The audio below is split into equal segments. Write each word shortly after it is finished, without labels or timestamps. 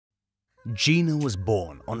Gina was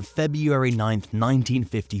born on February 9,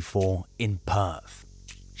 1954 in Perth.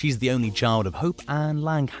 She's the only child of Hope and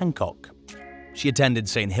Lang Hancock. She attended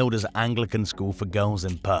St. Hilda's Anglican School for Girls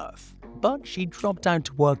in Perth, but she dropped out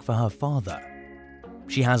to work for her father.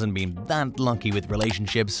 She hasn't been that lucky with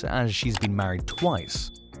relationships as she's been married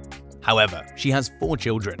twice. However, she has 4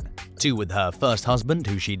 children, 2 with her first husband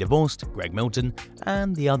who she divorced, Greg Milton,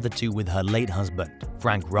 and the other 2 with her late husband,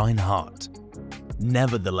 Frank Rinehart.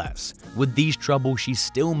 Nevertheless, with these troubles, she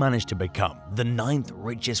still managed to become the 9th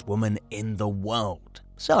richest woman in the world.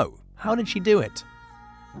 So, how did she do it?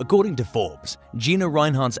 According to Forbes, Gina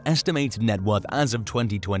Rinehart's estimated net worth as of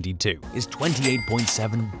 2022 is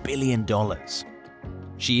 $28.7 billion.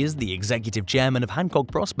 She is the executive chairman of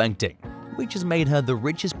Hancock Prospecting, which has made her the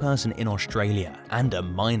richest person in Australia and a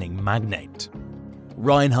mining magnate.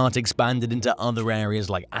 Rinehart expanded into other areas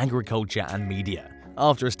like agriculture and media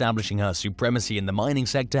after establishing her supremacy in the mining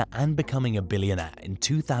sector and becoming a billionaire in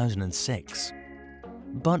 2006.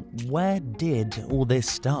 But where did all this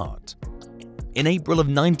start? In April of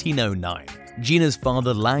 1909, Gina's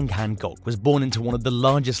father Lang Hancock was born into one of the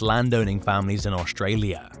largest landowning families in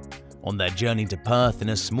Australia. On their journey to Perth in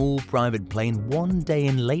a small private plane one day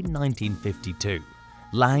in late 1952,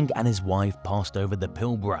 Lang and his wife passed over the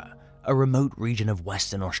Pilbara, a remote region of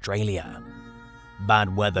Western Australia.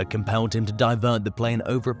 Bad weather compelled him to divert the plane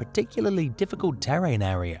over a particularly difficult terrain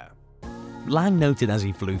area. Lang noted as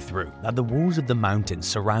he flew through that the walls of the mountains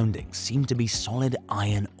surrounding seemed to be solid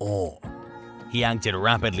iron ore. He acted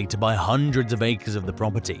rapidly to buy hundreds of acres of the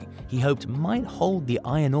property he hoped might hold the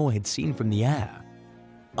iron ore he'd seen from the air.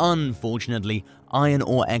 Unfortunately, iron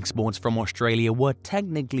ore exports from Australia were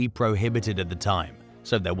technically prohibited at the time,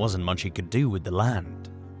 so there wasn't much he could do with the land.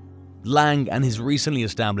 Lang and his recently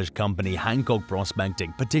established company Hancock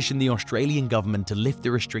Prospecting petitioned the Australian government to lift the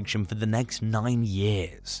restriction for the next 9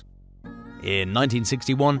 years. In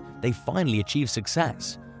 1961, they finally achieved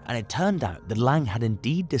success, and it turned out that Lang had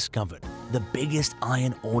indeed discovered the biggest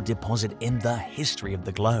iron ore deposit in the history of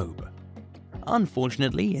the globe.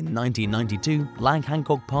 Unfortunately, in 1992, Lang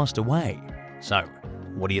Hancock passed away. So,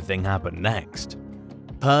 what do you think happened next?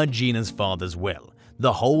 Per Gina's father's will,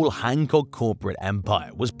 the whole Hancock corporate empire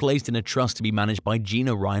was placed in a trust to be managed by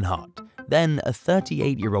Gina Rinehart, then a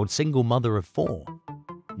 38-year-old single mother of 4.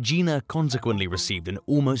 Gina consequently received an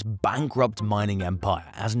almost bankrupt mining empire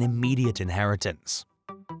as an immediate inheritance.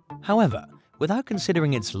 However, without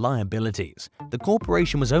considering its liabilities, the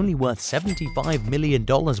corporation was only worth $75 million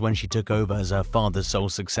when she took over as her father's sole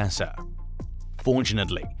successor.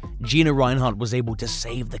 Fortunately, Gina Rinehart was able to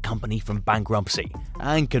save the company from bankruptcy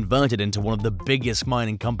and convert it into one of the biggest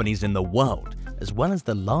mining companies in the world, as well as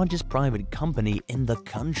the largest private company in the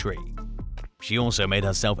country. She also made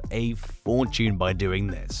herself a fortune by doing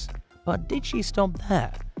this. But did she stop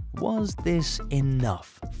there? Was this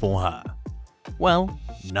enough for her? Well,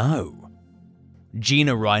 no.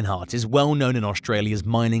 Gina Rinehart is well known in Australia's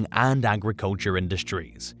mining and agriculture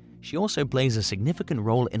industries. She also plays a significant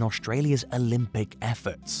role in Australia's Olympic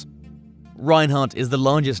efforts. Rinehart is the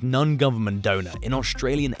largest non-government donor in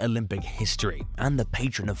Australian Olympic history and the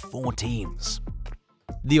patron of 4 teams.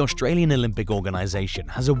 The Australian Olympic Organisation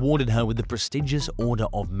has awarded her with the prestigious Order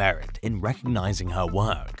of Merit in recognising her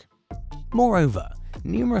work. Moreover,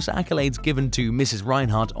 numerous accolades given to Mrs.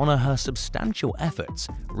 Rinehart honour her substantial efforts,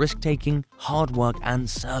 risk-taking, hard work and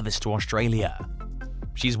service to Australia.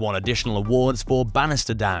 She's won additional awards for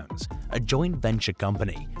Bannister Downs, a joint venture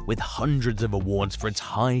company with hundreds of awards for its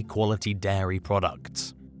high-quality dairy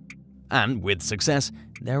products. And with success,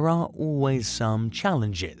 there are always some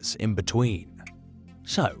challenges in between.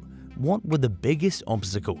 So, what were the biggest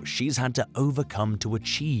obstacles she's had to overcome to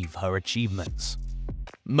achieve her achievements?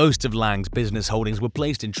 Most of Lang's business holdings were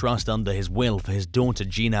placed in trust under his will for his daughter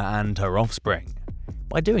Gina and her offspring.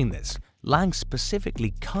 By doing this, Lang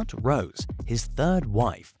specifically cut Rose, his 3rd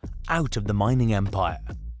wife, out of the mining empire.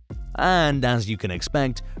 And as you can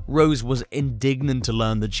expect, Rose was indignant to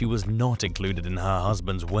learn that she was not included in her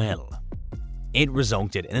husband's will. It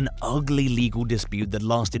resulted in an ugly legal dispute that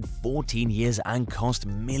lasted 14 years and cost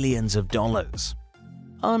millions of dollars.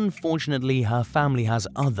 Unfortunately, her family has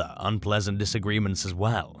other unpleasant disagreements as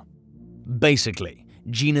well. Basically,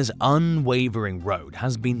 Gina's unwavering road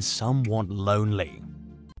has been somewhat lonely.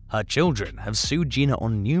 Her children have sued Gina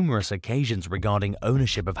on numerous occasions regarding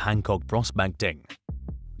ownership of Hancock Prospecting.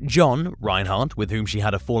 John Rinehart, with whom she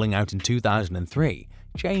had a falling out in 2003,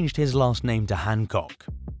 changed his last name to Hancock.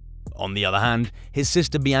 On the other hand, his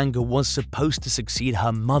sister Bianca was supposed to succeed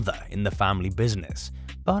her mother in the family business,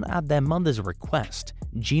 but at their mother's request,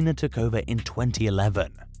 Gina took over in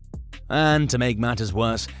 2011. And to make matters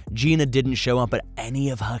worse, Gina didn't show up at any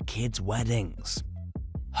of her kids' weddings.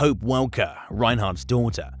 Hope Welker, Rinehart's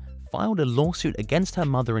daughter, filed a lawsuit against her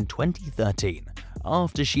mother in 2013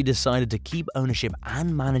 after she decided to keep ownership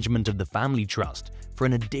and management of the family trust for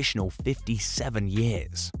an additional 57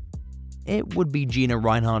 years. It would be Gina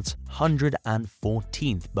Rinehart's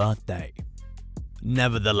 114th birthday.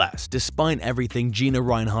 Nevertheless, despite everything, Gina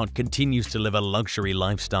Rinehart continues to live a luxury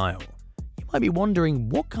lifestyle. You might be wondering,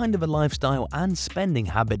 what kind of a lifestyle and spending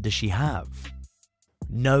habit does she have?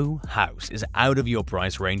 No house is out of your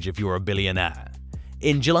price range if you're a billionaire.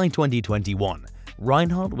 In July 2021,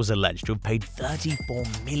 Rinehart was alleged to have paid 34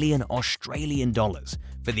 million Australian dollars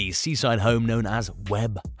for the seaside home known as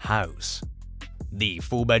Webb House. The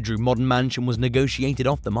 4-bedroom modern mansion was negotiated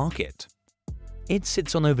off the market. It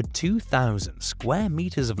sits on over 2,000 square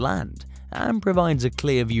meters of land and provides a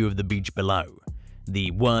clear view of the beach below.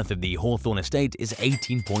 The worth of the Hawthorne estate is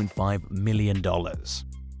 $18.5 million.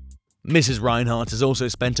 Mrs. Rinehart has also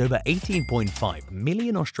spent over 18.5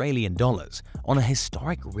 million Australian dollars on a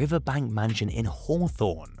historic riverbank mansion in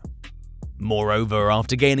Hawthorne. Moreover,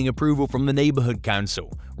 after gaining approval from the neighborhood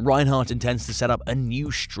council, Rinehart intends to set up a new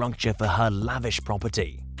structure for her lavish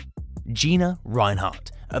property. Gina Rinehart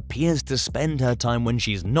appears to spend her time when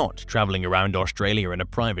she's not traveling around Australia in a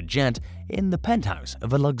private jet in the penthouse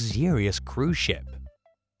of a luxurious cruise ship.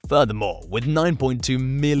 Furthermore, with 9.2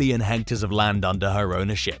 million hectares of land under her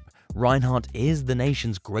ownership, Rinehart is the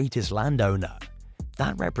nation's greatest landowner.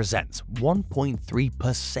 That represents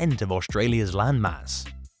 1.3% of Australia's landmass.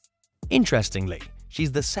 Interestingly,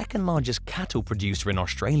 she's the second largest cattle producer in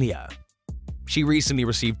Australia. She recently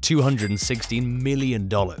received $216 million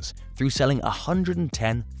through selling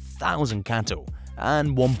 110,000 cattle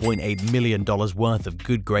and $1.8 million worth of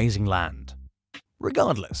good grazing land.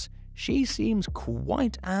 Regardless, she seems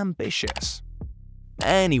quite ambitious.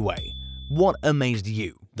 Anyway, what amazed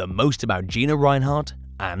you the most about Gina Rinehart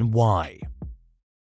and why?